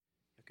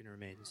can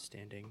remain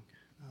standing.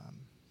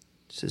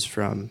 This is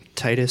from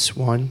Titus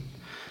 1.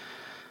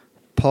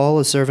 Paul,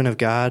 a servant of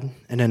God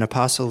and an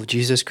apostle of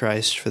Jesus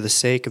Christ, for the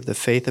sake of the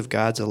faith of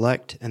God's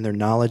elect and their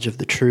knowledge of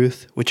the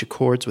truth, which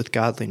accords with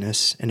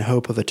godliness and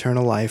hope of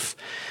eternal life,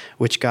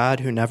 which God,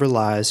 who never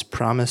lies,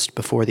 promised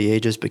before the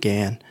ages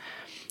began,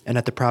 and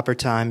at the proper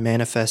time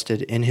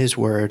manifested in his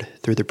word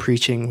through the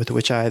preaching with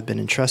which I have been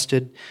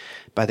entrusted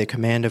by the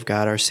command of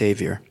God our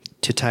Savior.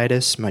 To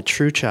Titus, my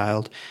true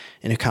child,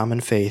 in a common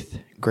faith,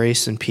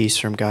 grace and peace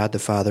from God the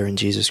Father and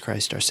Jesus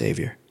Christ our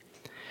Savior.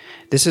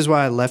 This is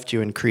why I left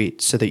you in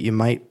Crete, so that you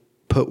might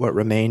put what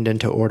remained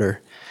into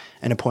order,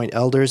 and appoint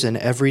elders in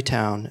every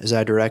town as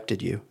I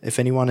directed you. If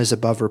anyone is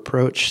above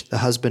reproach, the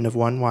husband of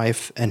one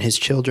wife, and his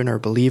children are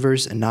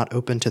believers and not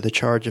open to the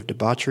charge of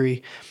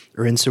debauchery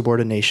or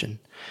insubordination.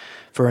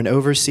 For an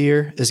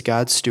overseer, as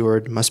God's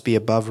steward, must be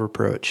above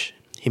reproach.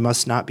 He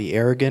must not be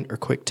arrogant or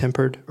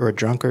quick-tempered or a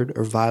drunkard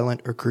or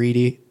violent or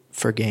greedy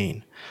for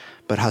gain,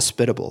 but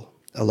hospitable,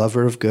 a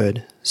lover of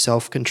good,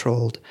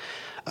 self-controlled,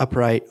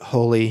 upright,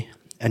 holy,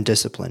 and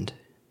disciplined.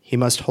 He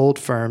must hold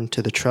firm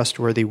to the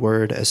trustworthy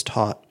word as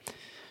taught,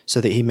 so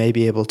that he may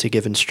be able to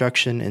give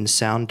instruction in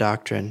sound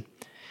doctrine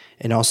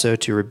and also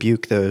to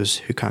rebuke those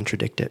who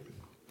contradict it.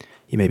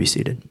 You may be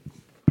seated.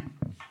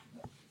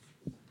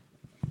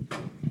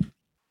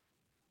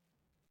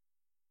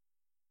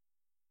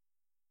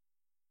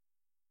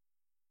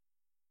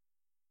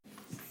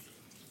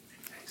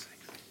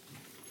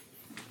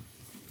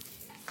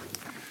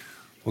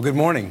 Well, good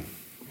morning.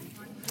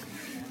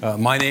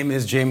 My name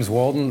is James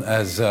Walden,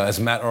 as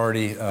Matt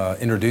already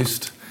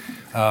introduced,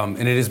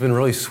 and it has been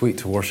really sweet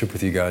to worship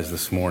with you guys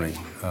this morning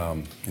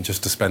and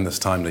just to spend this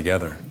time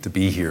together, to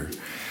be here.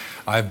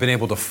 I've been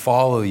able to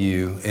follow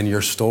you in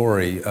your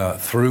story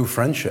through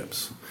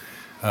friendships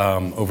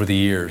over the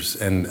years,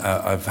 and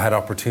I've had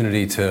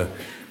opportunity to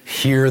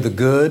hear the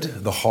good,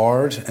 the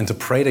hard, and to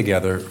pray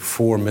together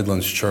for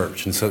Midlands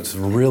Church, and so it's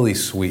really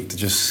sweet to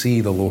just see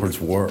the Lord's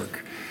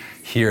work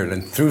here.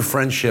 And through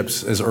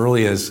friendships as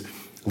early as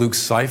Luke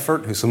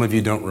Seifert, who some of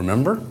you don't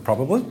remember,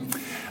 probably.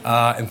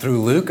 And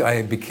through Luke,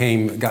 I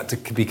got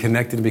to be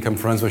connected and become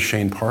friends with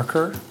Shane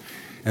Parker.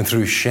 And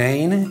through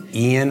Shane,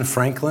 Ian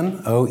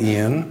Franklin,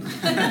 Ian,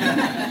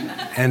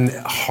 and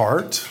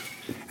Hart,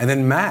 and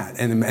then Matt.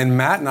 And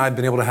Matt and I have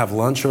been able to have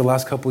lunch over the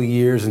last couple of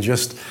years and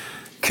just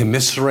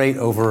commiserate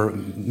over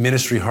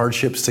ministry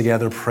hardships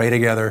together, pray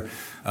together,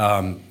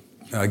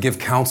 give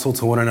counsel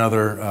to one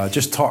another,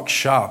 just talk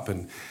shop.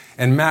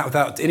 And Matt,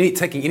 without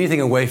taking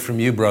anything away from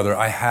you, brother,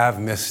 I have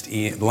missed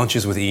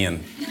lunches with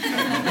Ian.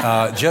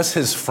 Just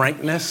his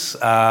frankness,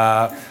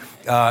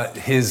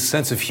 his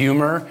sense of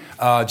humor,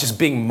 just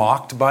being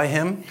mocked by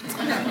him.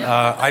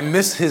 I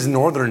miss his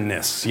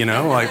northernness,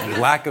 like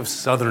lack of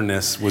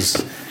southernness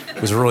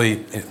was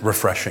really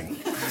refreshing.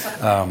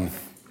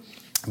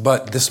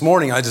 But this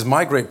morning, it is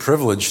my great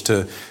privilege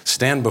to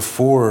stand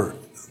before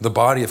the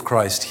body of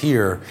Christ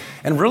here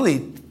and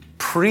really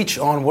preach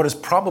on what is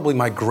probably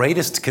my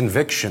greatest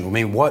conviction. I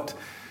mean, what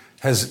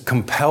has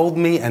compelled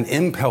me and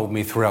impelled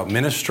me throughout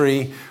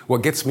ministry,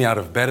 what gets me out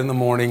of bed in the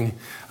morning,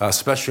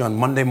 especially on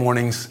Monday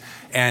mornings,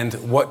 and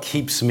what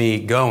keeps me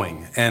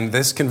going. And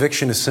this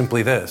conviction is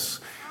simply this.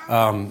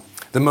 The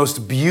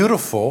most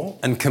beautiful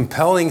and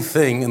compelling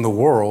thing in the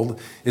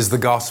world is the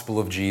gospel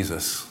of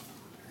Jesus.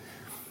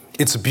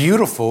 It's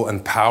beautiful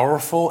and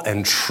powerful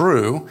and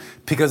true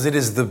because it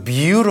is the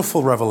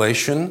beautiful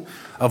revelation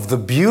of the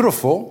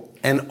beautiful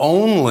and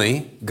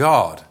only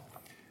God,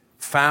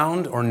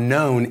 found or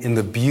known in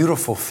the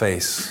beautiful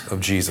face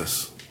of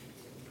Jesus.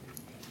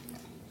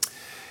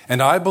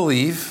 And I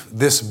believe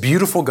this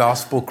beautiful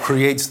gospel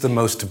creates the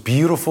most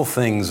beautiful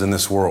things in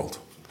this world.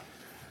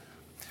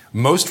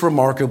 Most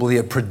remarkably,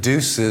 it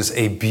produces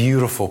a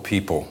beautiful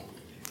people.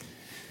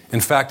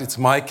 In fact, it's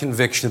my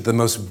conviction that the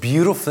most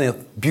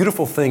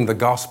beautiful thing the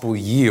gospel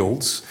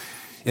yields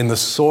in the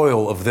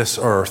soil of this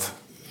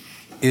earth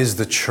is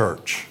the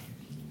church.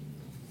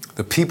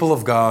 The people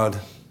of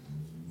God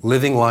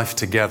living life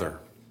together.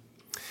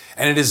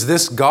 And it is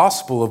this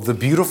gospel of the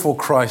beautiful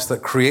Christ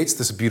that creates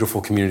this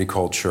beautiful community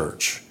called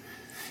church.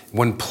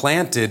 When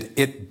planted,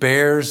 it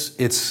bears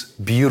its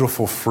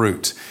beautiful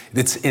fruit.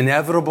 Its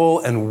inevitable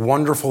and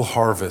wonderful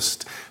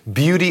harvest.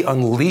 Beauty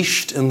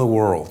unleashed in the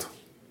world.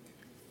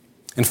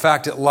 In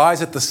fact, it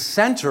lies at the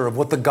center of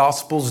what the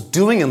gospel's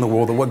doing in the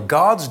world, or what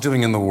God's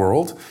doing in the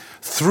world,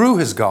 through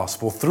his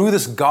gospel, through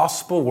this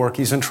gospel work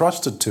he's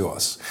entrusted to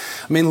us.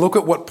 I mean, look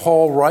at what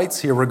Paul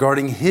writes here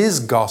regarding his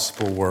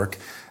gospel work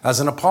as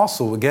an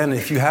apostle. Again,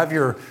 if you have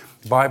your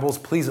Bibles,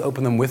 please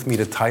open them with me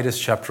to Titus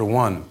chapter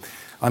 1.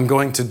 I'm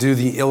going to do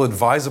the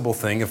ill-advisable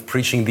thing of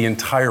preaching the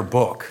entire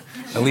book,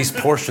 at least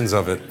portions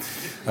of it.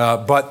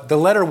 But the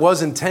letter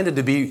was intended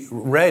to be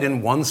read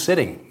in one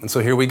sitting. And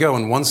so here we go.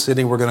 In one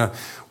sitting, we're going to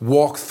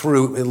walk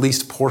through at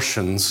least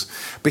portions.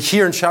 But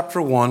here in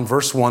chapter 1,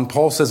 verse 1,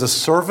 Paul says, a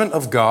servant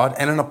of God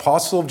and an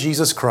apostle of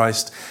Jesus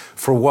Christ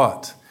for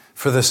what?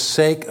 For the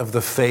sake of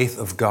the faith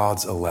of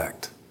God's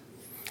elect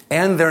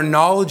and their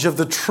knowledge of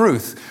the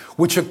truth,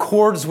 which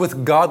accords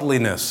with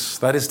godliness.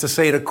 That is to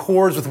say, it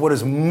accords with what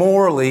is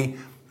morally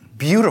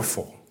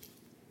beautiful,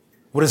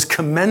 what is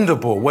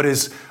commendable, what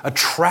is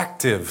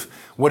attractive,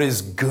 what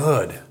is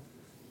good.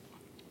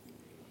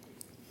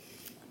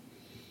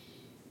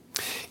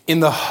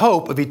 In the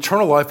hope of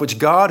eternal life, which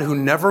God, who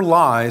never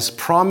lies,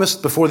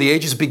 promised before the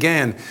ages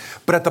began,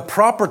 but at the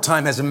proper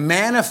time has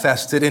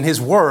manifested in His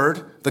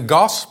word, the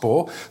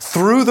gospel,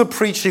 through the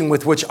preaching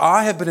with which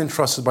I have been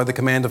entrusted by the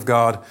command of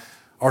God,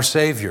 our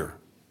Savior.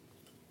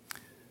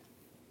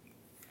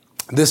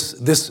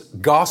 This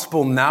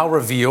gospel now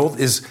revealed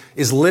is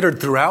littered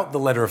throughout the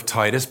letter of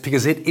Titus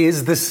because it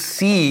is the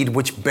seed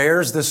which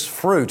bears this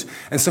fruit.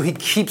 And so he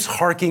keeps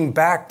harking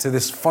back to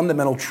this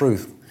fundamental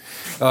truth.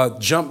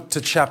 Jump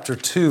to chapter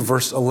 2,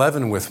 verse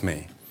 11 with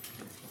me,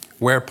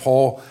 where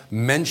Paul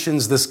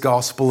mentions this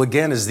gospel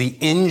again as the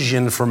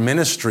engine for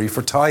ministry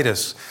for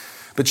Titus.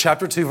 But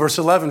chapter 2, verse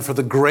 11, for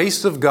the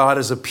grace of God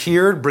has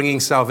appeared, bringing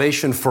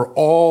salvation for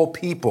all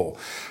people,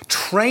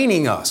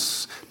 training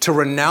us to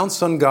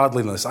renounce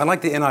ungodliness. I like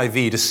the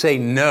NIV, to say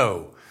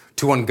no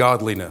to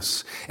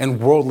ungodliness and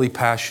worldly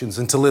passions,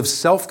 and to live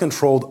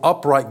self-controlled,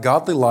 upright,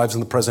 godly lives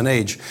in the present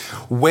age,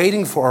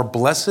 waiting for our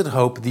blessed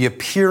hope, the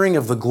appearing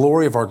of the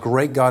glory of our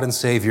great God and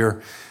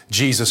Savior,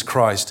 Jesus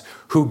Christ,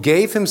 who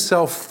gave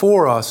Himself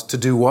for us to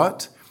do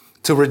what?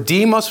 To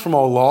redeem us from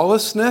all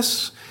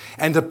lawlessness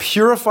and to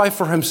purify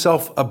for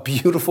Himself a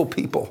beautiful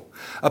people,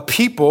 a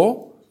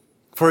people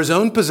for His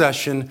own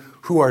possession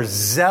who are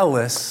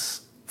zealous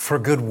for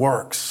good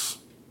works.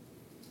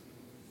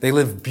 They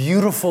live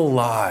beautiful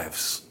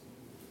lives.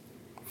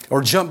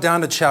 Or jump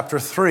down to chapter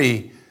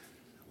 3,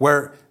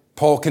 where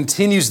Paul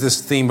continues this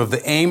theme of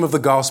the aim of the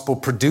gospel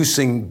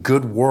producing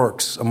good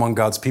works among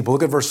God's people.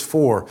 Look at verse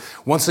 4.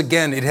 Once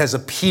again, it has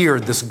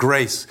appeared, this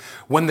grace.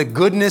 When the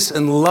goodness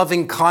and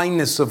loving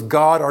kindness of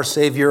God, our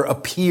Savior,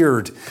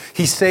 appeared,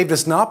 He saved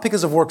us not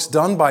because of works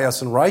done by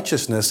us in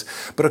righteousness,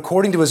 but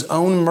according to His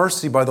own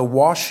mercy by the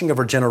washing of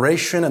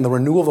regeneration and the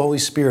renewal of the Holy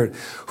Spirit,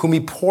 whom He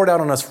poured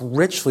out on us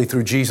richly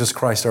through Jesus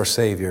Christ, our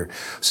Savior,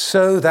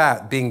 so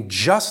that, being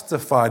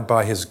justified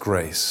by His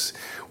grace,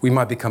 we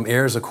might become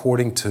heirs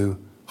according to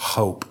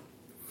hope.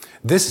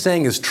 This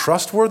saying is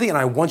trustworthy, and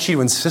I want you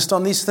to insist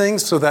on these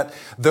things so that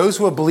those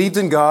who have believed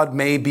in God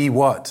may be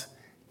what?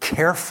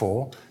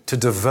 Careful to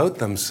devote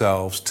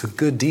themselves to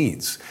good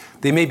deeds.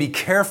 They may be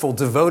careful,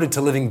 devoted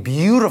to living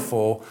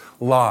beautiful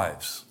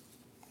lives.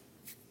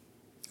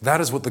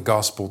 That is what the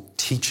gospel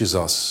teaches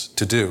us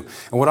to do.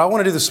 And what I want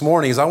to do this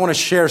morning is I want to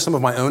share some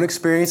of my own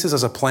experiences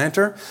as a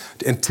planter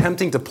in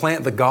attempting to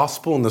plant the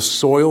gospel in the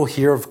soil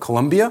here of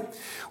Columbia.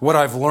 What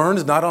I've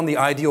learned, not on the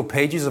ideal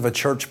pages of a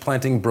church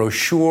planting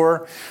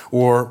brochure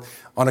or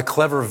on a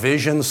clever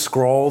vision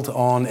scrawled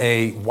on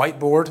a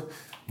whiteboard,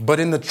 but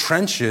in the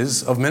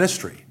trenches of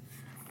ministry,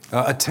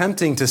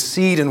 attempting to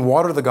seed and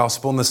water the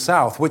gospel in the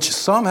South, which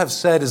some have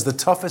said is the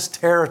toughest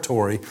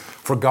territory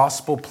for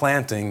gospel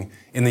planting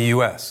in the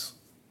U.S.,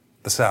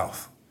 the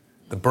South,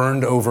 the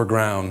burned over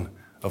ground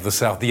of the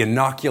South, the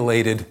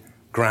inoculated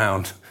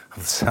ground of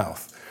the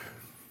South.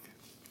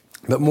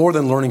 But more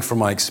than learning from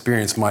my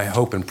experience, my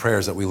hope and prayer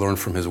is that we learn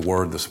from His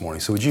word this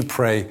morning. So would you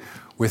pray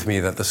with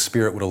me that the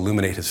Spirit would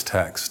illuminate His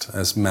text,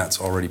 as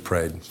Matt's already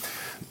prayed.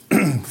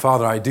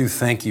 Father, I do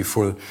thank You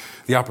for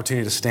the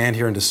opportunity to stand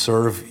here and to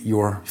serve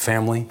Your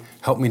family.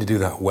 Help me to do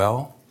that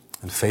well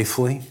and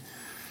faithfully.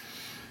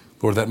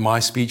 Lord, that my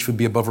speech would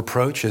be above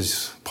reproach,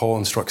 as Paul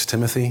instructs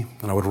Timothy,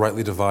 and I would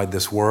rightly divide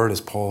this word,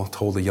 as Paul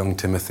told the young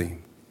Timothy.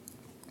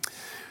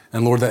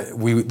 And Lord, that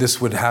this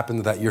would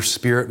happen, that Your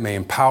Spirit may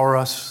empower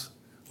us,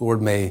 Lord,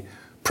 may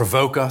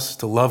provoke us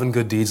to love and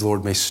good deeds.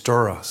 Lord, may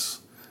stir us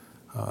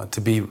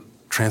to be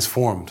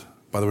transformed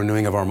by the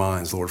renewing of our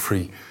minds. Lord,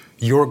 for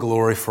Your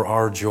glory, for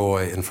our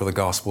joy, and for the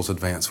gospel's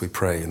advance, we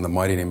pray in the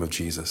mighty name of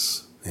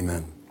Jesus.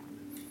 Amen.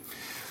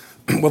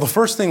 Well, the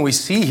first thing we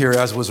see here,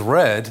 as was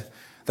read,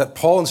 that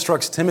Paul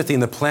instructs Timothy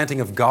in the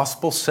planting of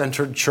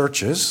gospel-centered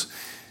churches,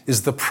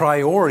 is the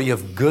priority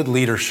of good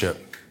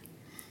leadership.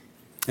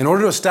 In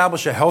order to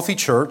establish a healthy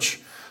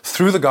church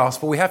through the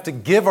gospel, we have to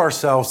give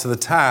ourselves to the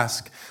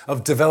task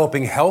of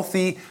developing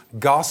healthy,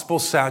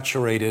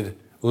 gospel-saturated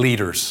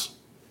leaders.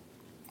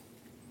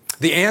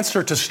 The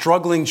answer to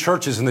struggling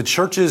churches, and the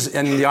churches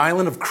in the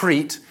island of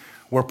Crete,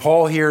 where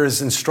Paul here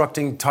is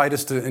instructing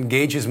Titus to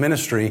engage his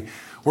ministry,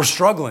 were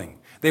struggling.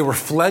 They were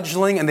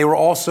fledgling, and they were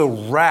also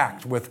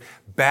racked with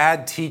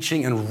bad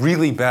teaching and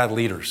really bad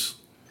leaders.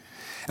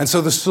 And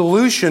so the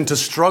solution to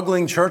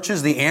struggling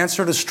churches, the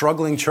answer to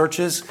struggling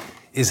churches,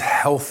 is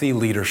healthy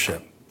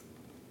leadership.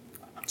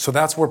 So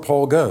that's where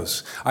Paul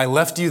goes. I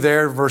left you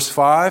there, verse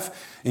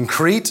 5, in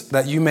Crete,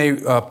 that you may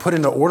put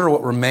into order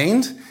what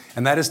remained,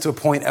 and that is to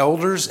appoint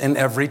elders in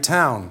every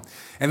town.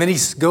 And then he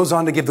goes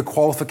on to give the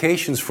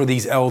qualifications for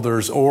these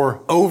elders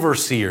or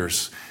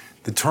overseers.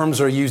 The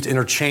terms are used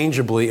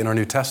interchangeably in our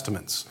New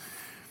Testaments.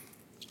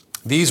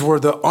 These were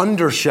the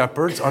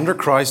under-shepherds, under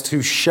Christ,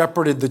 who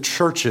shepherded the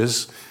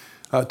churches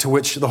to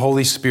which the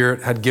Holy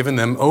Spirit had given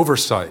them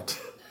oversight.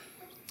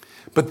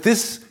 But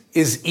this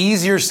is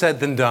easier said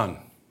than done.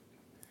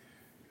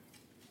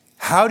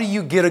 How do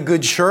you get a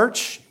good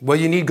church? Well,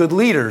 you need good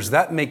leaders.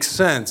 That makes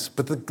sense.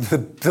 But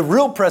the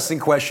real pressing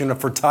question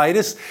for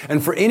Titus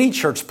and for any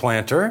church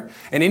planter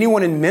and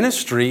anyone in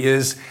ministry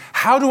is,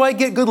 how do I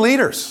get good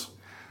leaders?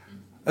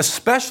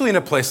 Especially in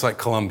a place like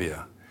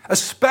Columbia,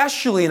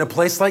 especially in a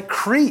place like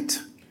Crete.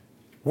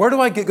 Where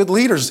do I get good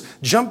leaders?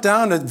 Jump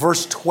down to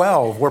verse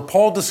 12, where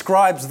Paul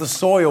describes the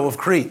soil of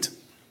Crete.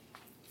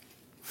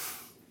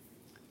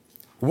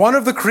 One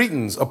of the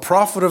Cretans, a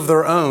prophet of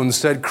their own,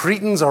 said,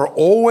 Cretans are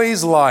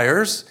always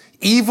liars,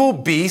 evil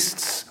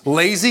beasts,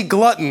 lazy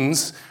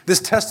gluttons. This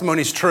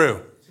testimony is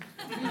true.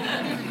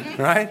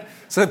 Right?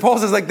 So Paul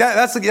says,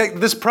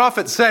 this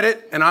prophet said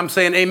it, and I'm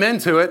saying amen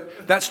to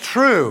it. That's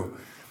true.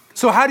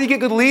 So how do you get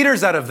good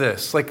leaders out of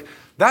this?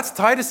 That's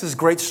Titus's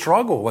great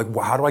struggle.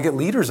 How do I get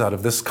leaders out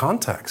of this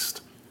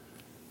context?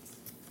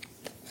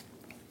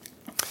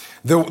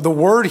 The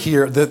word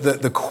here,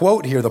 the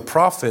quote here, the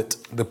prophet,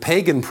 the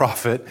pagan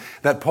prophet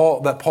that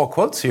Paul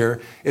quotes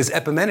here is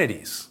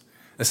Epimenides,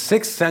 a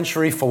 6th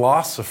century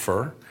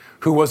philosopher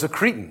who was a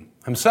Cretan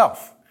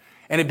himself.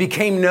 And it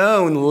became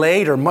known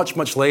later, much,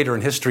 much later in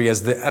history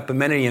as the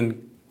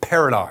Epimenidean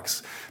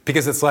paradox,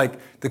 because it's like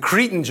the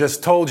Cretan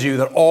just told you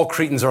that all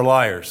Cretans are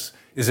liars.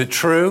 Is it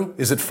true?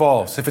 Is it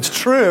false? If it's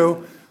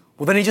true,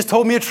 well, then he just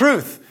told me a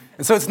truth.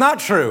 And so it's not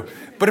true.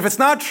 But if it's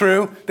not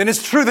true, then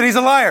it's true that he's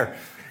a liar.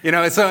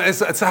 It's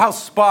how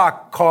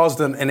Spock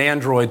caused an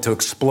android to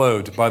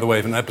explode, by the way,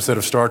 in an episode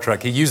of Star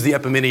Trek. He used the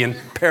Epimenidean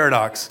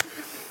paradox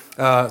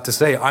to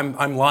say,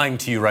 I'm lying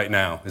to you right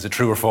now. Is it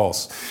true or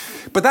false?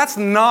 But that's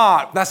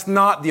not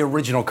the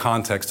original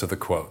context of the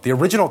quote. The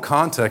original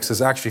context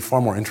is actually far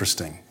more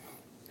interesting.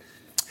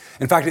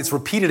 In fact, it's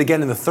repeated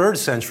again in the 3rd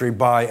century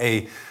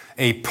by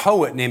a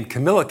poet named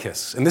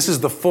Camillus, and this is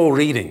the full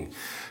reading.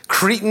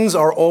 Cretans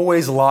are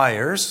always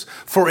liars.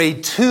 For a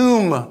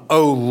tomb,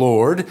 O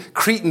Lord,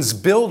 Cretans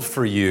build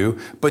for you,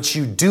 but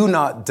you do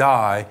not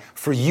die,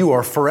 for you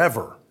are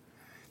forever.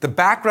 The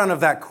background of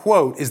that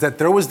quote is that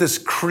there was this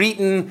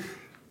Cretan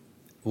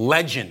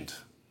legend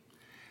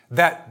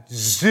that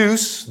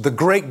Zeus, the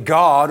great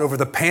god over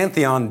the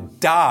pantheon,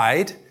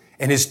 died,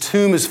 and his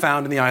tomb is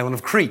found in the island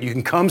of Crete. You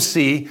can come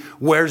see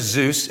where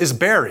Zeus is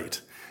buried.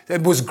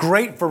 It was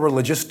great for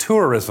religious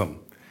tourism.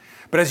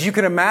 But as you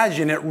can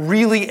imagine, it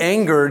really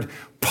angered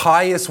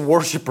pious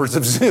worshipers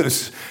of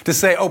Zeus to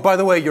say, oh, by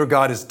the way, your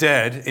God is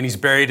dead and he's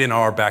buried in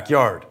our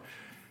backyard.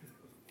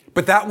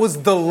 But that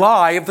was the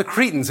lie of the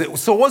Cretans.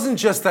 So it wasn't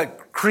just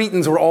that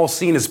Cretans were all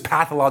seen as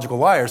pathological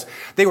liars.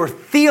 They were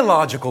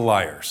theological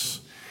liars.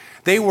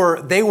 They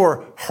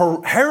were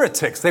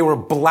heretics. They were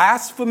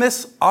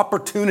blasphemous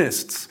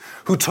opportunists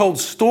who told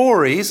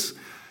stories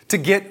to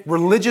get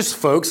religious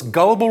folks,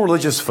 gullible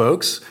religious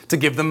folks, to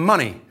give them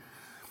money.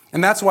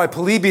 And that's why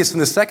Polybius in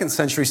the 2nd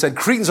century said,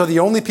 Cretans are the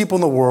only people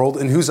in the world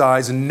in whose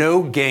eyes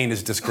no gain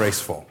is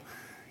disgraceful.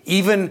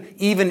 Even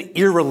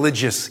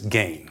irreligious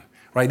gain,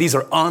 right? These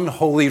are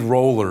unholy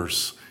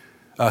rollers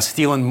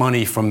stealing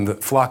money from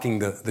flocking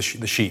the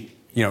sheep,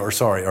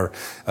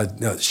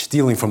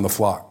 stealing from the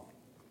flock.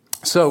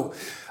 So,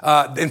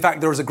 in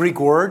fact, there was a Greek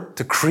word,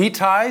 to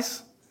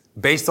kretize,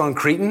 based on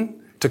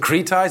Cretan. To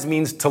kretize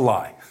means to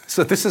lie.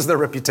 So this is their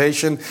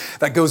reputation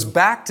that goes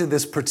back to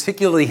this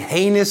particularly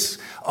heinous,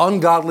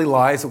 ungodly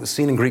lies that was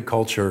seen in Greek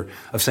culture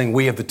of saying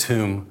we have the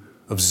tomb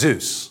of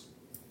Zeus.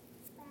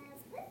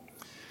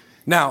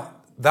 Now,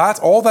 that's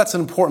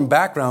an important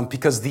background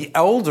because the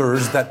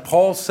elders that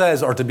Paul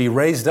says are to be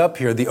raised up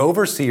here, the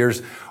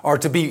overseers, are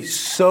to be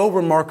so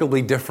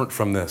remarkably different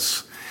from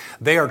this.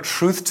 They are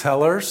truth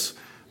tellers.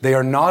 They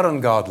are not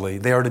ungodly.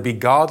 They are to be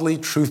godly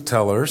truth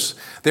tellers.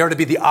 They are to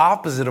be the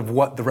opposite of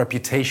what the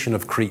reputation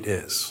of Crete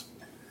is.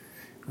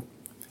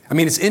 I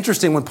mean, it's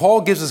interesting, when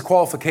Paul gives his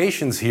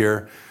qualifications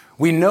here,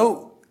 we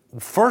know,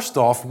 first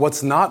off,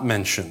 what's not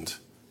mentioned.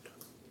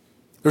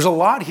 There's a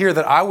lot here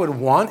that I would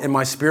want in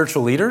my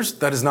spiritual leaders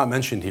that is not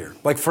mentioned here.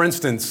 Like, for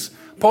instance,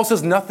 Paul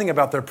says nothing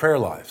about their prayer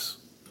lives.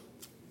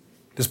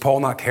 Does Paul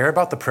not care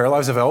about the prayer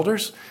lives of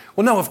elders?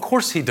 Well, no, of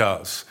course he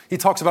does. He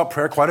talks about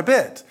prayer quite a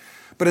bit.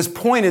 But his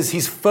point is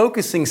he's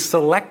focusing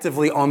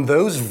selectively on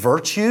those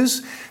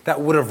virtues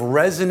that would have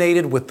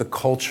resonated with the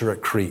culture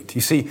at Crete.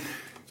 You see,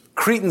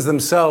 Cretans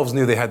themselves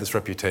knew they had this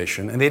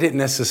reputation, and they didn't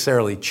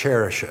necessarily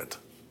cherish it.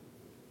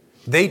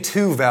 They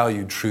too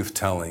valued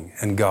truth-telling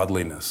and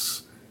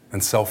godliness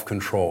and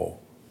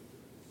self-control.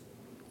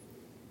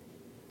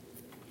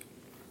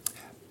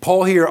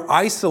 Paul here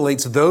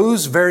isolates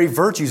those very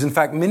virtues. In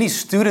fact, many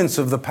students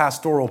of the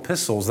pastoral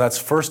epistles, that's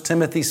 1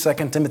 Timothy,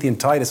 2 Timothy, and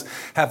Titus,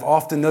 have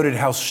often noted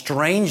how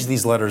strange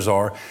these letters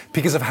are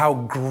because of how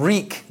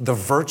Greek the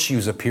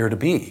virtues appear to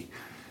be.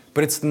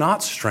 But it's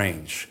not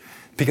strange,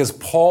 because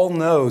Paul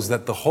knows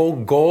that the whole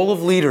goal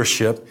of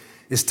leadership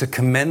is to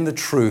commend the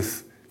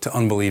truth to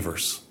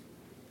unbelievers.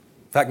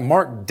 In fact,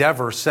 Mark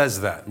Dever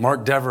says that.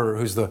 Mark Dever,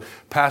 who's the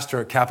pastor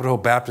at Capitol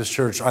Hill Baptist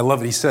Church, I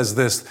love it. He says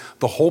this: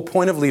 the whole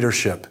point of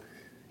leadership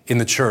in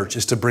the church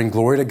is to bring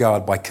glory to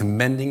God by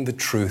commending the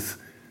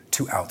truth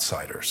to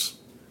outsiders.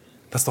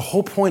 That's the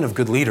whole point of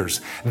good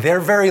leaders. Their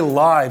very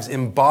lives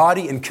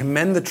embody and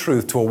commend the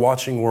truth to a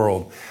watching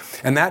world.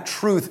 And that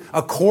truth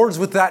accords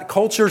with that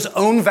culture's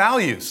own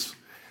values.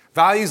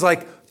 Values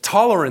like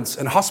tolerance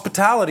and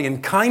hospitality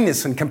and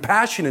kindness and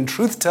compassion and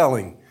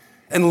truth-telling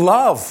and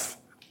love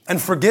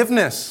and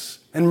forgiveness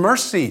and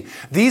mercy.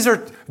 These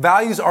are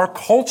values our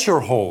culture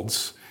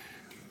holds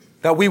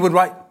that we would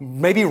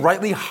maybe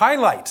rightly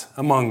highlight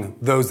among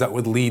those that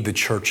would lead the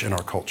church in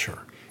our culture,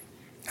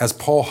 as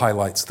Paul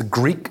highlights the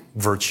Greek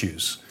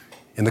virtues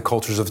in the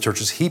cultures of the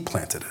churches he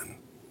planted in.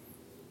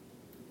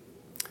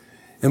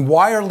 And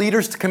why are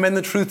leaders to commend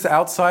the truth to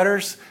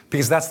outsiders?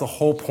 Because that's the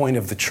whole point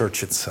of the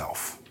church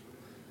itself.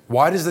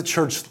 Why does the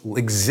church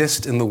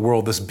exist in the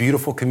world, this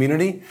beautiful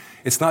community?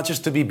 It's not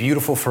just to be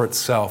beautiful for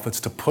itself, it's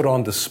to put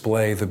on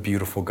display the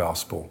beautiful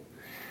gospel.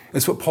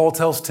 It's what Paul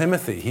tells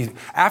Timothy.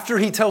 After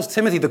he tells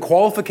Timothy the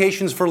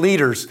qualifications for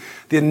leaders,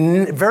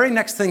 the very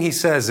next thing he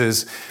says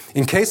is,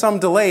 in case I'm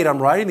delayed,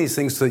 I'm writing these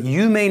things so that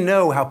you may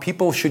know how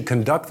people should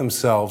conduct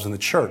themselves in the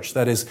church.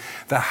 That is,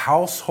 the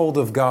household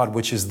of God,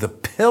 which is the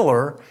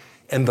pillar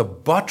and the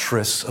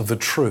buttress of the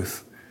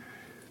truth.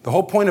 The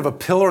whole point of a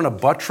pillar and a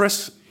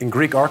buttress in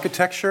Greek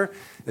architecture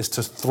is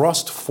to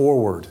thrust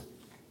forward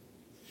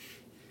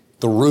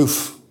the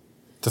roof,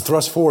 to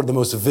thrust forward the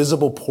most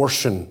visible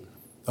portion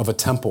of a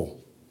temple.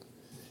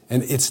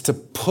 And it's to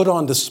put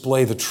on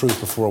display the truth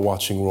before a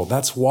watching world.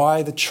 That's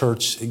why the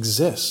church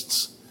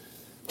exists,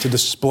 to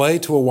display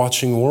to a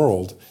watching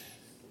world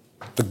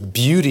the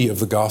beauty of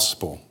the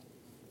gospel.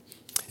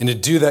 And to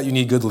do that, you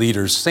need good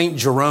leaders. St.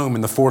 Jerome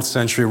in the 4th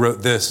century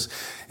wrote this,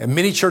 and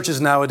many churches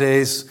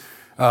nowadays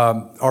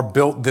are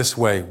built this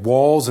way.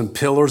 Walls and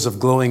pillars of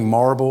glowing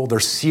marble. Their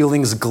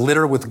ceilings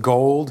glitter with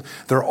gold.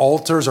 Their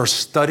altars are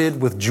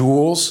studded with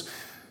jewels.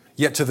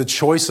 Yet to the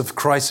choice of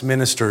Christ's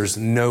ministers,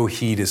 no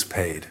heed is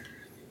paid.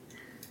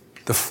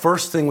 The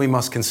first thing we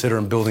must consider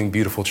in building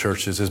beautiful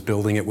churches is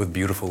building it with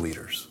beautiful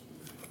leaders.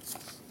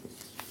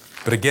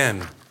 But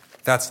again,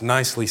 that's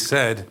nicely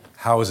said.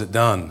 How is it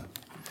done?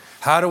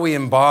 How do we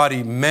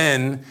embody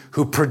men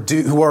who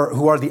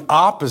are the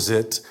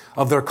opposite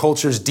of their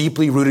culture's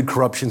deeply rooted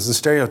corruptions and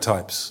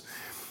stereotypes?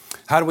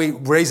 How do we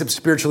raise up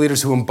spiritual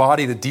leaders who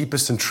embody the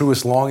deepest and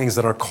truest longings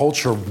that our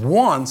culture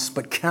wants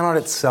but cannot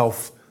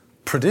itself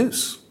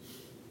produce?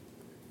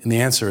 And the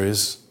answer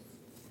is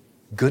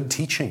good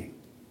teaching.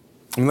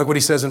 And look what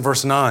he says in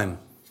verse 9.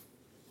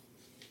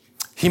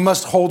 He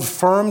must hold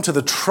firm to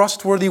the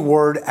trustworthy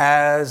word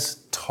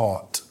as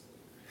taught.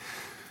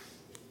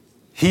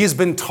 He has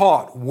been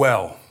taught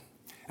well.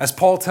 As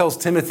Paul tells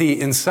Timothy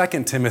in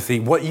 2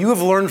 Timothy, what you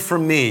have learned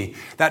from me,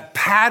 that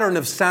pattern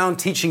of sound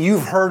teaching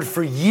you've heard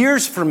for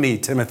years from me,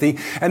 Timothy,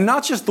 and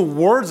not just the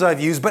words I've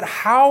used, but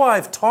how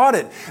I've taught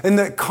it in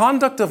the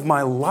conduct of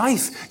my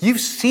life. You've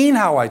seen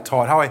how I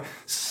taught, how I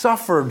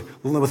suffered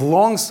with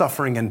long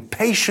suffering and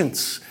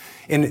patience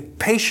in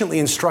patiently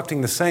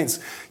instructing the saints.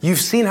 You've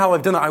seen how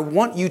I've done it. I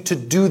want you to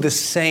do the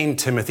same,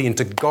 Timothy, and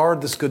to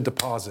guard this good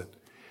deposit.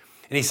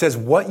 And he says,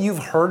 what you've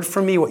heard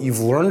from me, what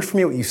you've learned from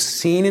me, what you've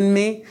seen in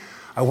me,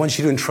 I want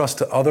you to entrust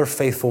to other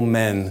faithful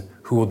men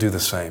who will do the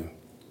same.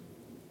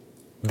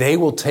 They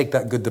will take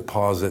that good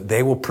deposit,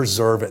 they will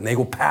preserve it, and they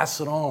will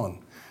pass it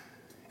on.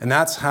 And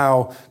that's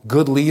how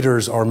good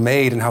leaders are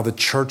made and how the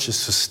church is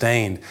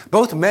sustained,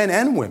 both men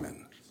and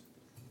women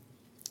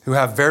who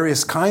have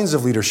various kinds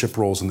of leadership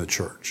roles in the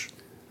church.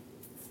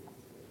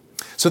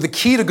 So the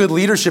key to good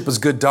leadership is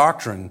good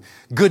doctrine,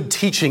 good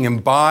teaching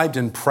imbibed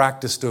and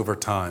practiced over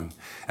time.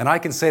 And I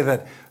can say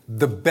that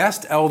the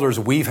best elders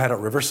we've had at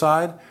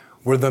Riverside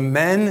were the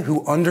men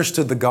who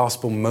understood the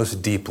gospel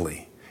most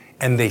deeply,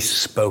 and they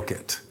spoke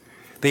it.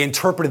 They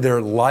interpreted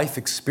their life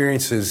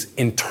experiences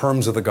in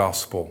terms of the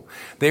gospel.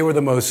 They were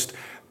the most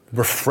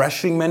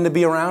refreshing men to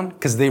be around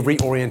because they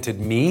reoriented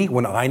me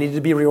when I needed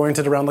to be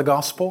reoriented around the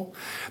gospel.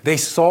 They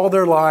saw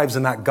their lives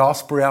in that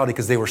gospel reality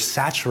because they were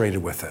saturated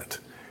with it.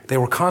 They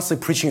were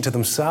constantly preaching it to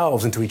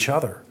themselves and to each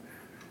other.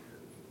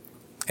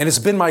 And it's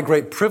been my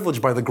great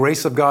privilege by the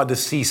grace of God to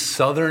see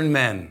Southern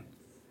men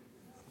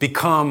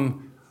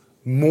become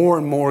more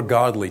and more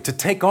godly, to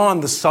take on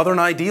the Southern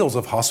ideals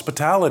of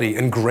hospitality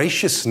and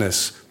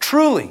graciousness,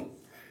 truly,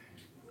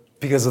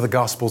 because of the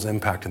gospel's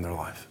impact in their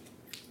life.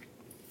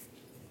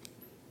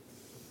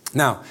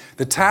 Now,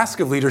 the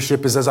task of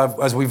leadership is,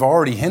 as we've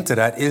already hinted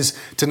at, is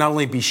to not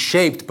only be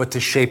shaped, but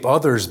to shape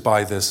others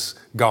by this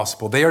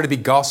gospel. They are to be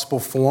gospel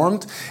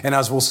formed, and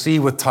as we'll see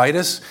with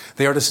Titus,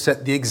 they are to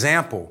set the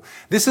example.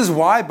 This is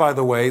why, by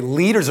the way,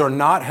 leaders are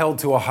not held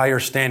to a higher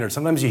standard.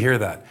 Sometimes you hear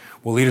that.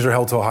 Well, leaders are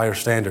held to a higher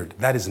standard.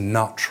 That is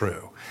not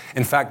true.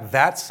 In fact,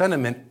 that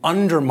sentiment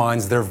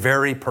undermines their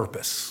very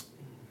purpose.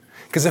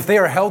 Because if they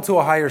are held to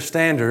a higher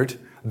standard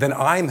than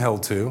I'm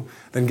held to,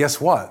 then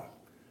guess what?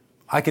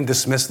 I can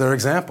dismiss their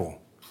example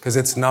because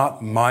it's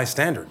not my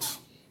standards.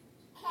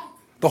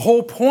 The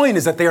whole point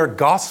is that they are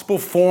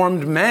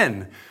gospel-formed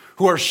men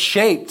who are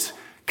shaped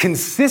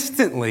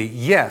consistently,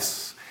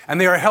 yes, and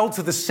they are held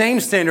to the same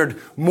standard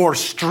more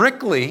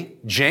strictly,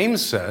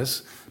 James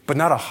says, but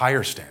not a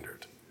higher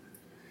standard.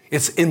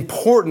 It's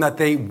important that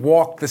they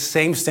walk the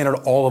same standard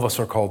all of us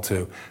are called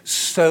to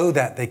so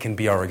that they can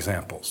be our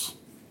examples,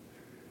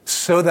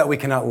 so that we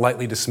cannot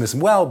lightly dismiss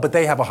them. Well, but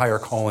they have a higher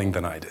calling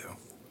than I do,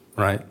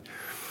 right?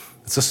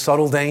 It's a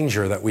subtle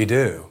danger that we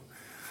do.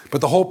 But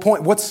the whole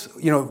point,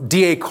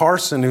 D.A.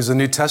 Carson, who's a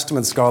New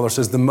Testament scholar,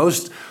 says the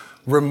most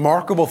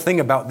remarkable thing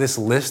about this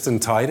list in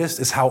Titus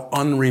is how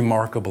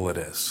unremarkable it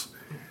is.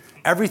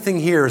 Everything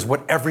here is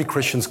what every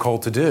Christian's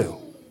called to do.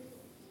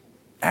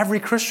 Every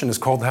Christian is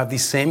called to have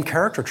these same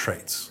character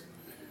traits.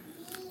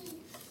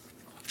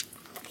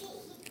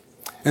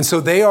 And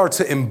so they are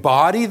to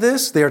embody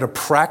this, they are to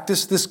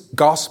practice this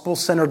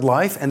gospel-centered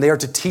life, and they are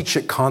to teach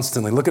it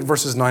constantly. Look at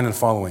verses 9 and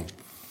following.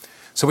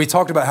 So we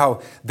talked about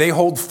how they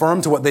hold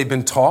firm to what they've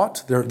been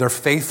taught. They're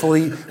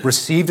faithfully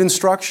received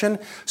instruction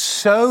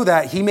so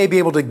that he may be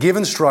able to give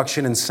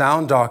instruction in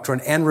sound doctrine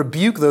and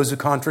rebuke those who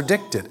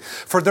contradict it.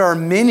 For there are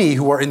many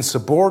who are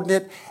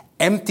insubordinate,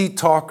 empty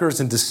talkers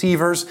and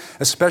deceivers,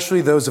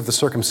 especially those of the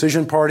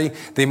circumcision party.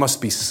 They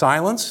must be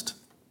silenced,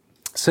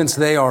 since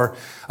they are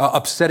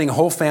upsetting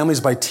whole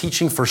families by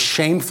teaching for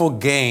shameful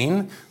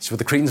gain. That's what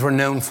the Cretans were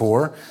known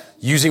for.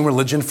 Using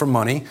religion for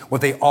money,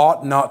 what they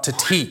ought not to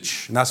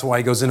teach. And that's why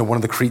he goes into one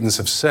of the Cretans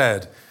have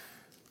said,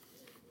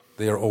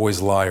 they are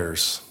always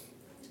liars.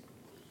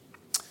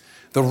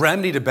 The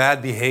remedy to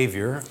bad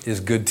behavior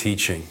is good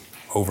teaching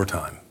over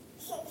time.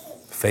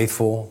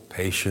 Faithful,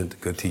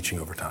 patient, good teaching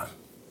over time.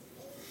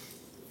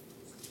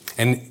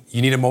 And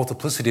you need a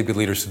multiplicity of good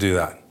leaders to do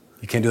that.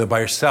 You can't do that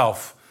by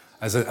yourself.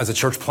 As a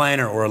church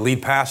planner or a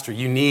lead pastor,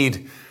 you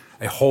need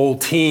a whole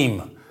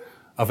team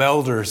of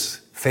elders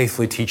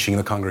faithfully teaching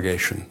the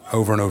congregation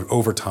over and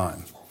over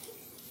time.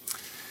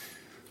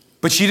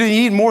 But you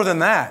need more than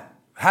that.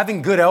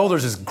 Having good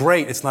elders is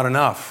great. It's not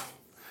enough.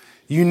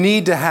 You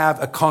need to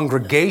have a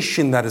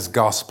congregation that is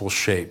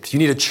gospel-shaped. You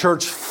need a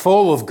church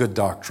full of good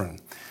doctrine,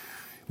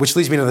 which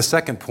leads me to the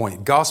second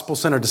point.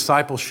 Gospel-centered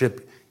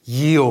discipleship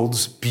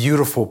yields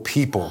beautiful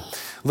people.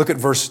 Look at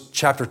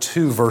chapter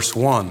 2, verse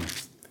 1,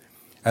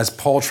 as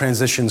Paul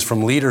transitions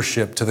from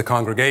leadership to the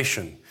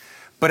congregation.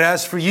 But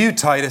as for you,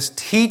 Titus,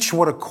 teach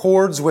what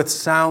accords with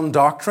sound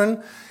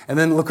doctrine. And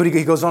then look what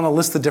he goes on to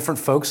list the different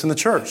folks in the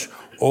church.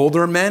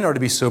 Older men are to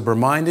be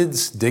sober-minded,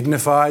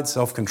 dignified,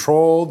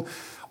 self-controlled.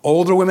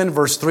 Older women,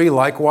 verse 3,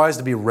 likewise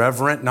to be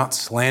reverent, not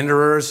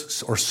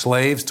slanderers or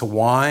slaves to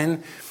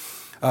wine.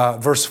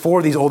 Verse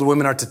 4, these older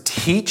women are to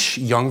teach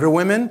younger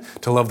women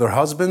to love their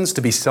husbands,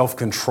 to be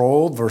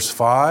self-controlled. Verse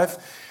 5.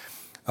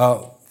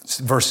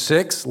 Verse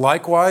 6,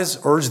 likewise,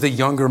 urge the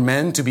younger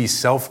men to be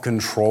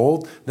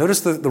self-controlled.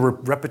 Notice the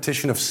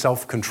repetition of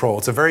self-control.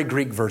 It's a very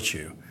Greek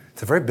virtue.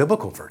 It's a very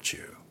biblical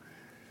virtue.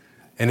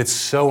 And it's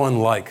so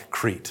unlike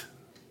Crete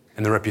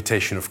and the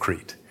reputation of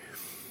Crete.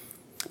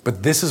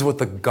 But this is what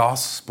the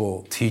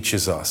gospel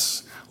teaches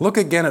us. Look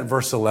again at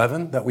verse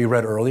 11 that we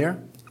read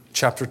earlier.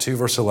 Chapter 2,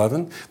 verse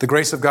 11. The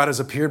grace of God has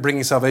appeared,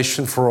 bringing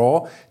salvation for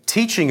all,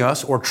 teaching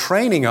us or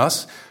training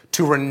us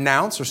to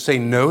renounce or say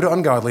no to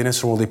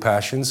ungodliness or worldly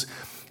passions,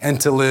 and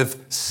to live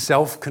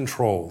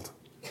self-controlled,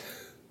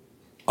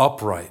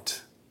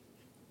 upright,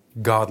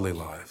 godly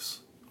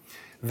lives.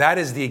 That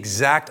is the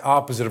exact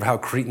opposite of how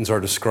Cretans are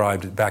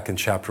described back in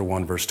chapter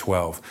 1, verse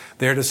 12.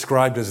 They're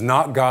described as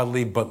not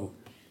godly, but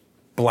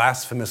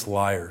blasphemous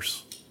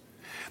liars.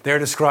 They're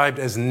described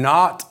as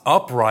not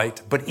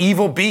upright, but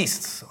evil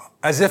beasts,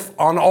 as if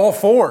on all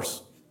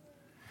fours.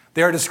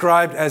 They're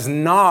described as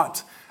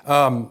not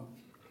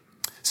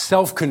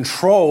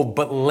self-controlled,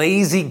 but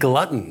lazy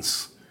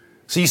gluttons.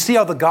 So you see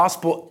how the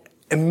gospel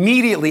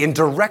immediately and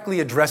directly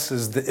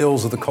addresses the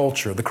ills of the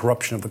culture, the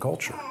corruption of the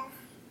culture.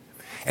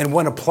 And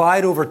when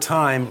applied over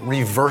time,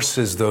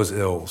 reverses those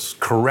ills,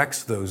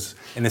 corrects those,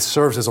 and it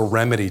serves as a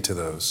remedy to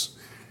those.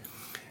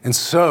 And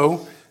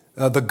so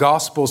the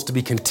gospel is to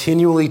be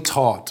continually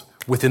taught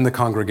within the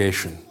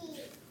congregation.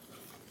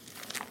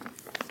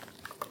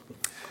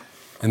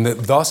 And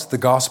that thus the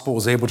gospel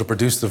is able to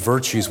produce the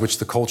virtues which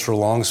the culture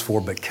longs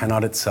for but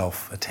cannot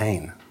itself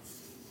attain.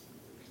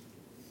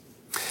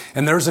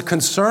 And there's a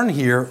concern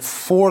here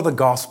for the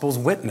gospel's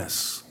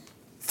witness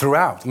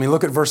throughout. I mean,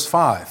 look at verse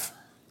 5.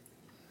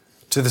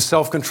 To the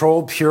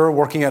self-controlled, pure,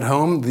 working at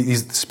home,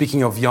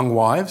 speaking of young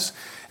wives,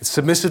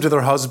 submissive to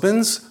their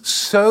husbands,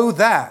 so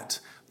that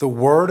the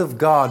word of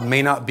God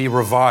may not be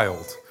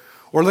reviled.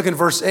 Or look at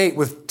verse 8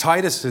 with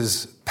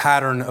Titus's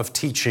pattern of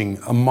teaching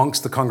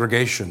amongst the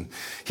congregation.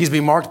 He's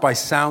being marked by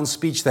sound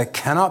speech that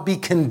cannot be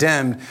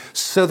condemned,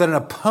 so that an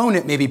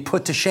opponent may be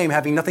put to shame,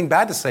 having nothing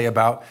bad to say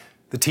about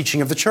the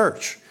teaching of the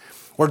church.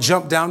 Or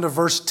jump down to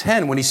verse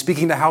 10 when he's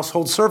speaking to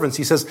household servants.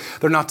 He says,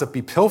 they're not to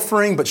be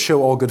pilfering, but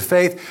show all good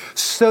faith,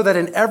 so that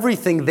in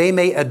everything they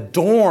may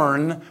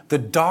adorn the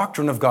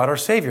doctrine of God our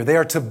Savior. They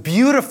are to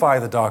beautify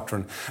the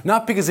doctrine,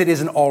 not because it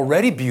isn't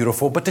already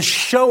beautiful, but to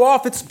show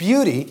off its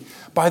beauty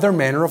by their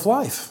manner of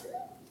life.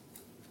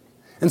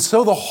 And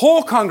so the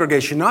whole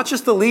congregation, not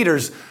just the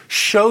leaders,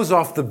 shows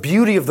off the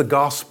beauty of the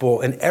gospel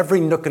in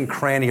every nook and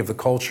cranny of the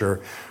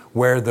culture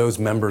where those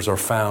members are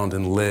found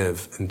and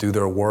live and do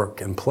their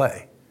work and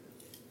play.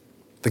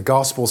 The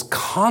gospel is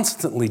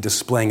constantly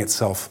displaying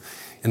itself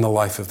in the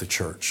life of the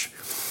church.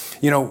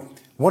 You know,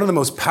 one of the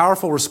most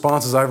powerful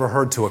responses I ever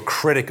heard to a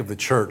critic of the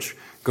church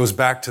goes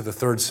back to the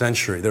 3rd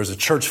century. There's a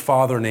church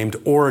father named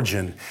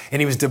Origen,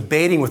 and he was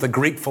debating with a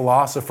Greek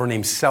philosopher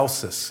named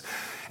Celsus.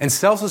 And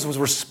Celsus was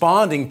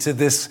responding to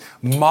this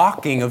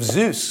mocking of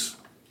Zeus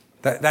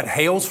that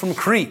hails from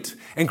Crete.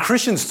 And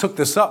Christians took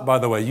this up, by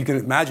the way. You can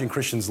imagine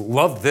Christians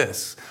loved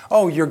this.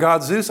 Oh, your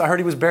God Zeus? I heard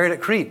he was buried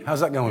at Crete.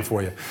 How's that going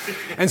for you?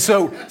 And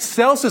so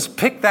Celsus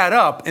picked that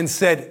up and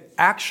said,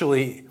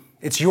 actually,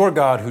 it's your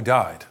God who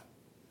died.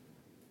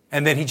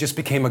 And then he just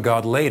became a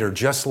god later,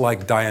 just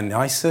like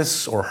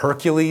Dionysus or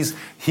Hercules.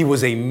 He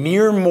was a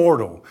mere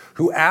mortal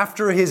who,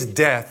 after his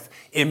death,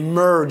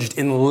 emerged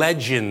in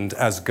legend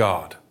as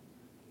God.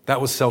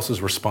 That was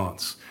Celsus'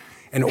 response.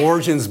 And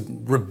Origen's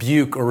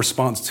rebuke or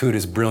response to it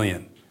is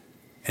brilliant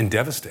and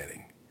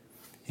devastating.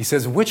 He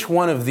says, which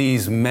one of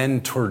these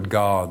mentored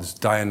gods,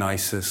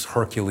 Dionysus,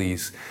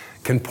 Hercules,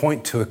 can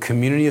point to a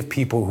community of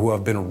people who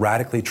have been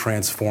radically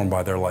transformed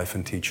by their life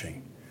and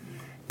teaching?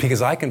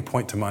 Because I can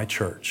point to my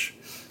church,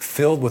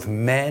 filled with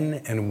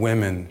men and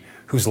women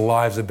whose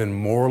lives have been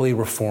morally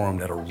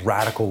reformed at a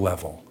radical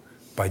level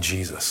by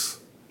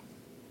Jesus.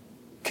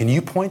 Can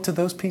you point to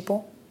those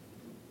people?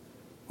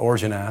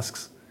 Origen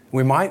asks.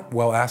 We might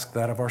well ask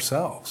that of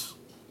ourselves.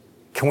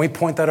 Can we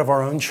point that of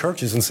our own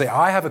churches and say,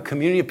 I have a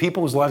community of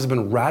people whose lives have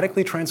been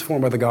radically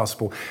transformed by the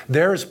gospel.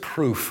 There is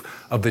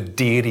proof of the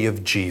deity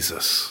of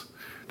Jesus.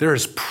 There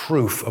is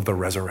proof of the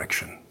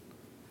resurrection.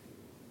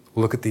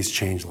 Look at these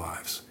changed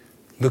lives.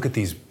 Look at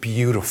these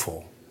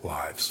beautiful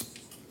lives.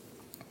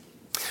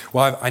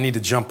 Well, I need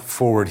to jump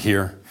forward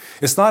here.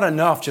 It's not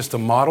enough just to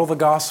model the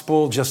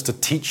gospel, just to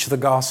teach the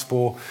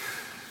gospel.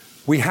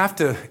 We have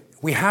to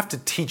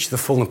teach the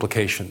full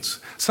implications.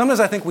 Sometimes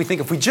I think we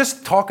think if we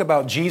just talk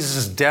about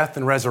Jesus' death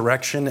and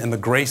resurrection and the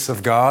grace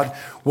of God,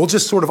 we'll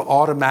just sort of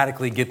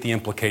automatically get the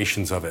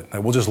implications of it.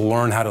 That we'll just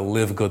learn how to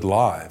live good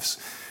lives.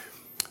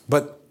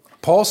 But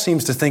Paul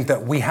seems to think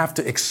that we have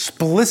to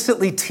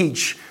explicitly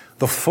teach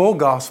the full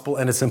gospel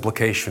and its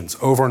implications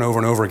over and over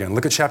and over again.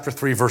 Look at chapter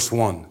 3, verse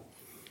 1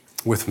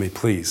 with me,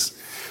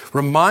 please.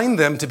 Remind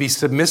them to be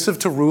submissive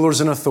to rulers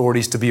and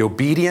authorities, to be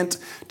obedient,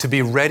 to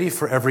be ready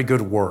for every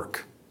good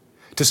work,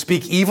 to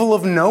speak evil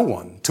of no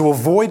one, to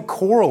avoid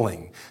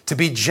quarreling, to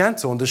be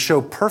gentle, and to show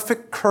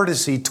perfect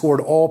courtesy toward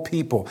all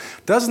people.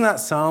 Doesn't that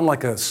sound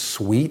like a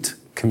sweet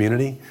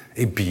community,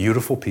 a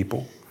beautiful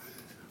people?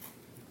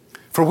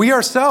 For we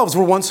ourselves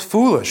were once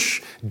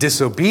foolish,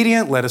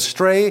 disobedient, led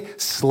astray,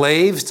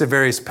 slaves to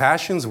various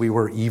passions. We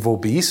were evil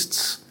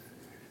beasts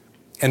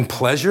and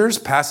pleasures,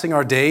 passing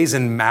our days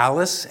in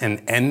malice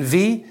and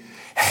envy,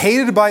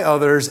 hated by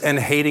others and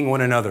hating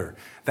one another.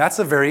 That's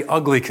a very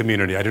ugly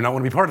community. I do not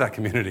want to be part of that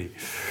community.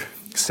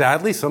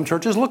 Sadly, some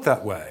churches look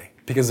that way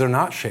because they're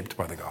not shaped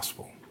by the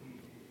gospel.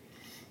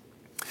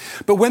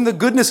 But when the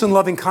goodness and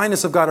loving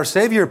kindness of God our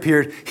Savior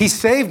appeared, He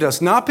saved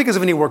us, not because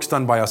of any works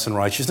done by us in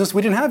righteousness,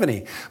 we didn't have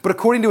any, but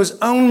according to His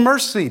own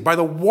mercy, by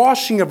the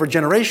washing of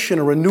regeneration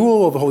and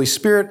renewal of the Holy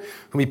Spirit,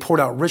 whom He poured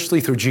out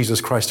richly through Jesus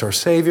Christ our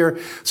Savior,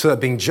 so that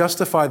being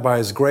justified by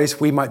His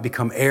grace, we might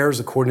become heirs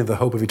according to the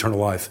hope of eternal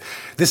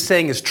life. This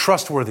saying is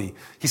trustworthy.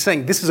 He's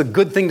saying this is a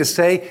good thing to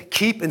say.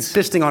 Keep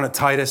insisting on it,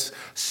 Titus,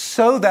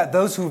 so that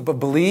those who have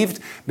believed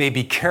may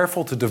be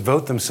careful to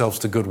devote themselves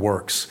to good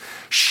works.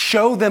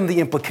 Show them the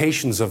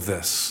implications of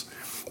this.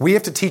 We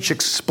have to teach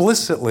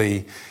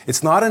explicitly.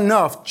 It's not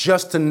enough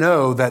just to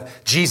know that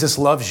Jesus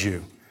loves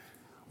you.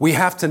 We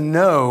have to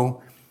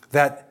know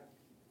that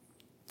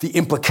the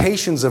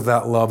implications of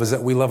that love is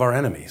that we love our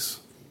enemies.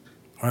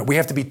 All right? We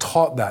have to be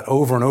taught that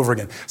over and over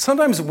again.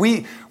 Sometimes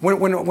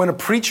when a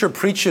preacher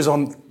preaches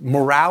on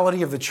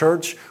morality of the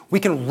church, we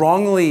can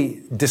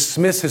wrongly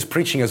dismiss his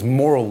preaching as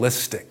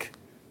moralistic.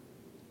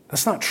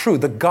 That's not true.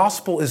 The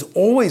gospel is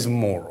always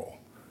moral.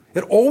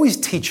 It always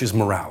teaches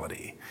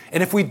morality.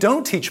 And if we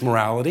don't teach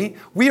morality,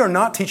 we are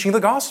not teaching the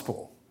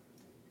gospel.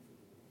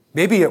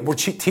 Maybe we're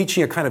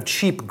teaching a kind of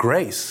cheap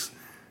grace,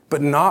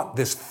 but not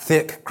this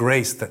thick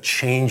grace that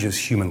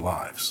changes human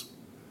lives.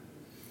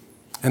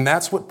 And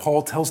that's what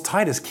Paul tells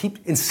Titus.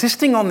 Keep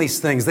insisting on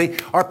these things.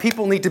 Our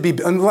people need to be,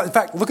 in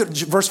fact, look at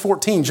verse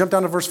 14. Jump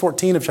down to verse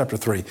 14 of chapter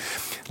 3.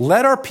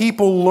 Let our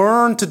people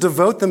learn to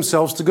devote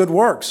themselves to good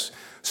works,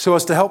 so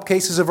as to help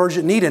cases of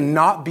urgent need and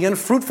not be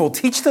unfruitful.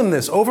 Teach them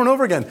this over and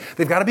over again.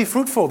 They've got to be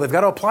fruitful. They've got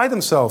to apply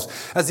themselves.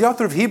 As the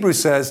author of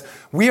Hebrews says,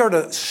 we are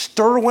to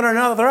stir one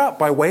another up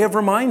by way of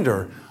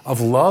reminder of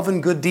love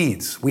and good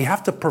deeds. We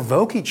have to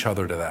provoke each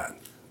other to that.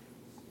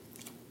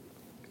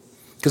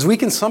 Because we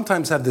can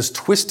sometimes have this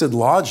twisted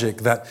logic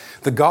that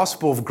the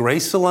gospel of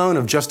grace alone,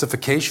 of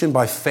justification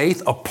by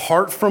faith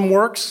apart from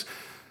works,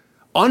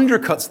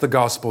 undercuts the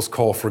gospel's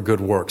call for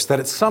good works, that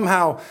it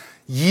somehow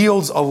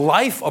yields a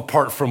life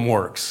apart from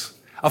works,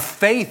 a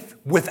faith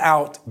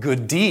without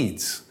good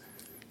deeds.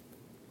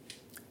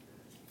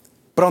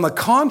 But on the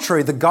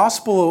contrary, the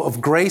gospel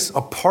of grace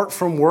apart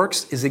from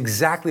works is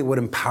exactly what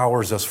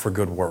empowers us for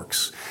good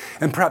works.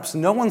 And perhaps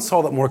no one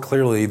saw that more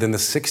clearly than the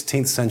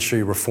 16th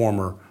century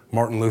reformer,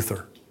 Martin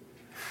Luther.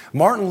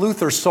 Martin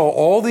Luther saw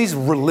all these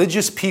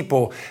religious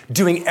people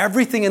doing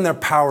everything in their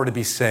power to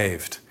be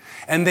saved.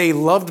 And they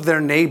loved their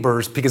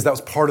neighbors because that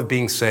was part of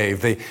being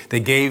saved. They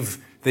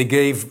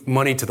gave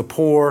money to the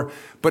poor.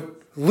 But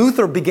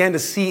Luther began to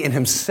see in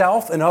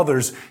himself and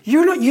others,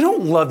 you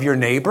don't love your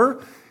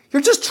neighbor.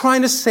 You're just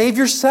trying to save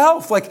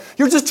yourself. Like,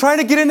 you're just trying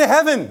to get into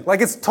heaven.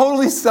 Like, it's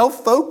totally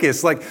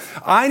self-focused. Like,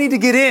 I need to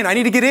get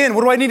in.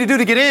 What do I need to do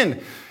to get in?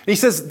 And he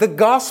says, the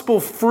gospel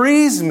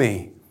frees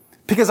me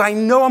because I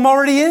know I'm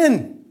already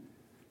in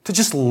to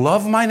just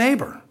love my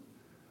neighbor.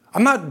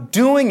 I'm not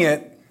doing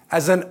it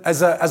as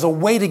a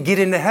way to get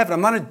into heaven.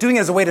 I'm not doing it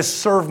as a way to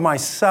serve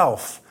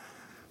myself.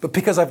 But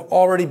because I've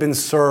already been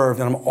served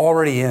and I'm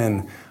already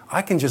in,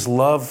 I can just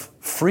love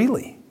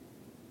freely.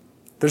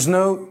 There's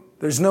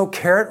no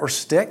carrot or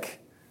stick.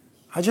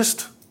 I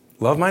just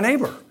love my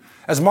neighbor.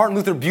 As Martin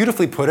Luther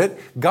beautifully put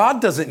it,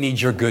 God doesn't need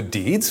your good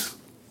deeds,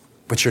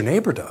 but your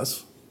neighbor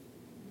does.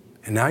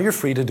 And now you're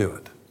free to do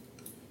it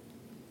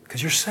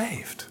because you're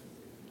saved.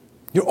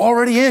 You're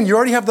already in. You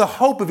already have the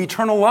hope of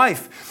eternal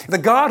life. The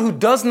God who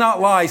does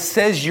not lie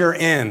says you're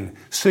in,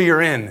 so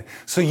you're in.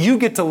 So you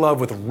get to love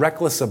with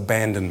reckless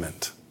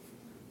abandonment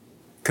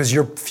because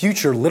your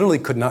future literally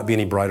could not be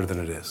any brighter than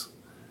it is.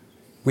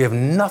 We have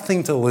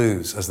nothing to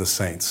lose as the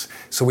saints,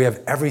 so we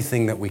have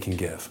everything that we can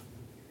give.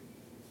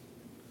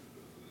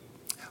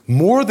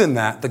 More than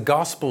that, the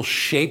gospel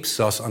shapes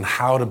us on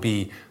how to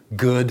be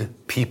good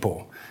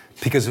people.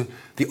 Because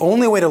the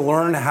only way to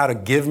learn how to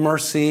give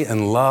mercy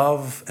and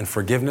love and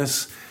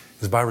forgiveness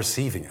is by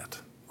receiving it,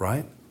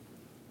 right?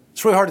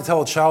 It's really hard to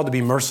tell a child to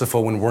be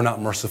merciful when we're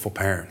not merciful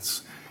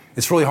parents.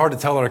 It's really hard to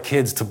tell our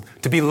kids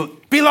to be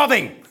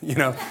loving,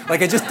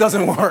 like it just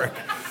doesn't work.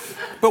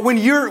 But when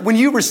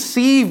you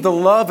receive the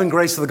love and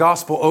grace of the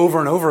gospel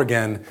over and over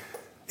again,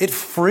 it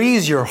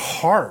frees your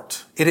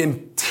heart.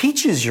 It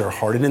teaches your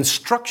heart. It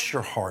instructs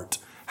your heart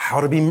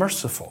how to be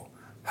merciful,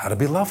 how to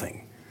be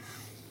loving,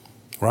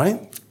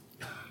 right?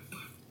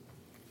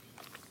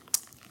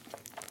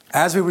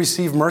 As we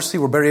receive mercy,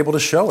 we're better able to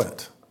show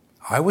it.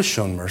 I was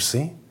shown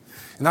mercy.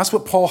 And that's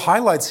what Paul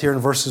highlights here in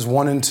verses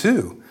 1 and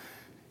 2.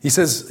 He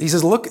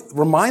says, look,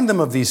 remind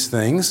them of these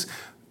things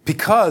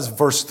because,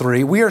 verse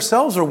 3, we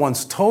ourselves are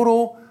once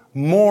total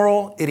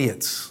moral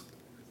idiots.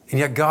 And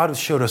yet God has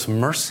showed us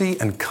mercy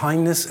and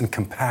kindness and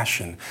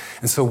compassion.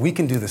 And so we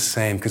can do the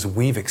same because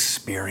we've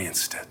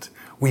experienced it.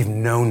 We've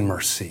known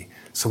mercy,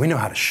 so we know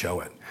how to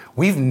show it.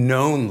 We've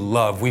known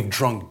love. We've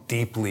drunk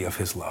deeply of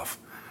his love.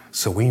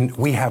 So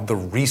we have the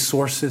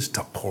resources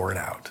to pour it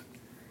out.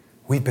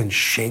 We've been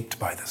shaped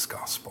by this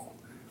gospel.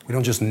 We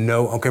don't just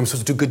know, okay, I'm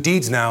supposed to do good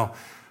deeds now.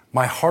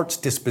 My heart's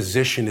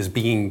disposition is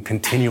being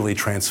continually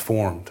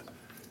transformed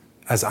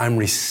as I'm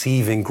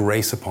receiving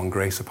grace upon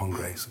grace upon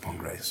grace upon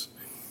grace.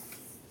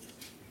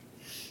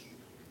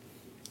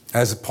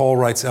 As Paul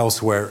writes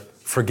elsewhere,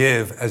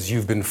 forgive as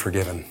you've been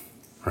forgiven,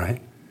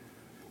 right?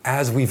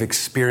 As we've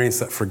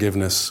experienced that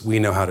forgiveness, we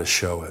know how to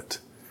show it.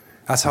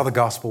 That's how the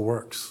gospel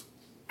works.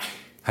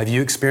 Have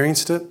you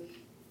experienced it?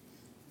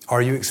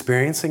 Are you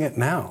experiencing it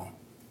now?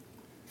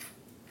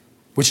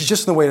 Which is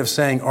just another way of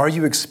saying, are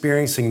you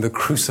experiencing the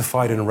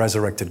crucified and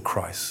resurrected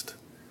Christ?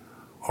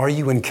 Are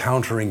you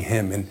encountering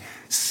him and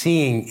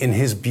seeing in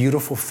his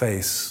beautiful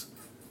face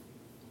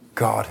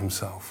God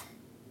himself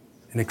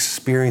and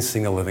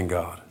experiencing a living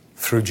God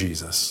through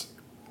Jesus?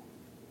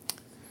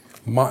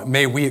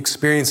 May we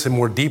experience him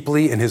more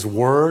deeply in his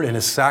word and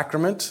his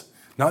sacrament,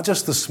 not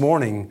just this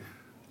morning,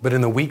 but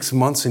in the weeks,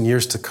 months, and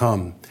years to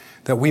come,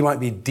 that we might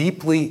be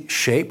deeply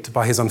shaped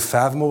by his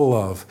unfathomable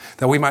love,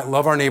 that we might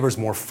love our neighbors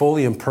more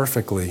fully and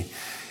perfectly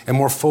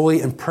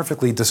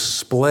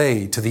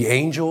display to the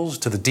angels,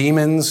 to the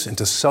demons, and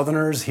to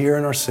Southerners here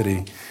in our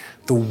city,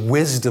 the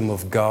wisdom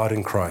of God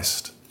in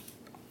Christ.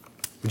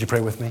 Would you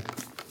pray with me?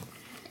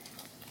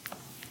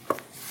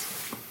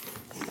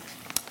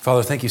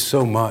 Father, thank you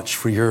so much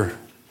for your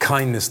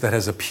kindness that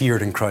has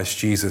appeared in Christ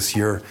Jesus,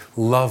 your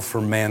love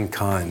for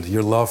mankind,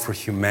 your love for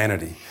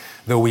humanity,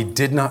 though we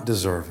did not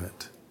deserve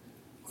it.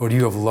 Lord,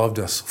 you have loved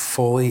us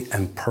fully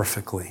and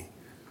perfectly.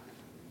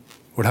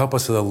 Lord, help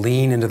us to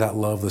lean into that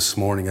love this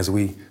morning as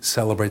we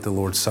celebrate the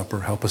Lord's Supper.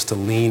 Help us to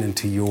lean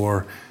into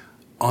your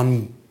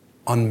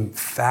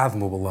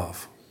unfathomable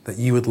love, that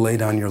you would lay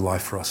down your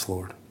life for us,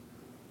 Lord.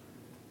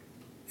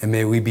 And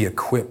may we be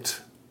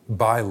equipped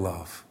by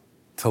love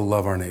to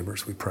love our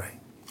neighbors, we pray.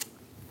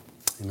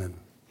 Amen.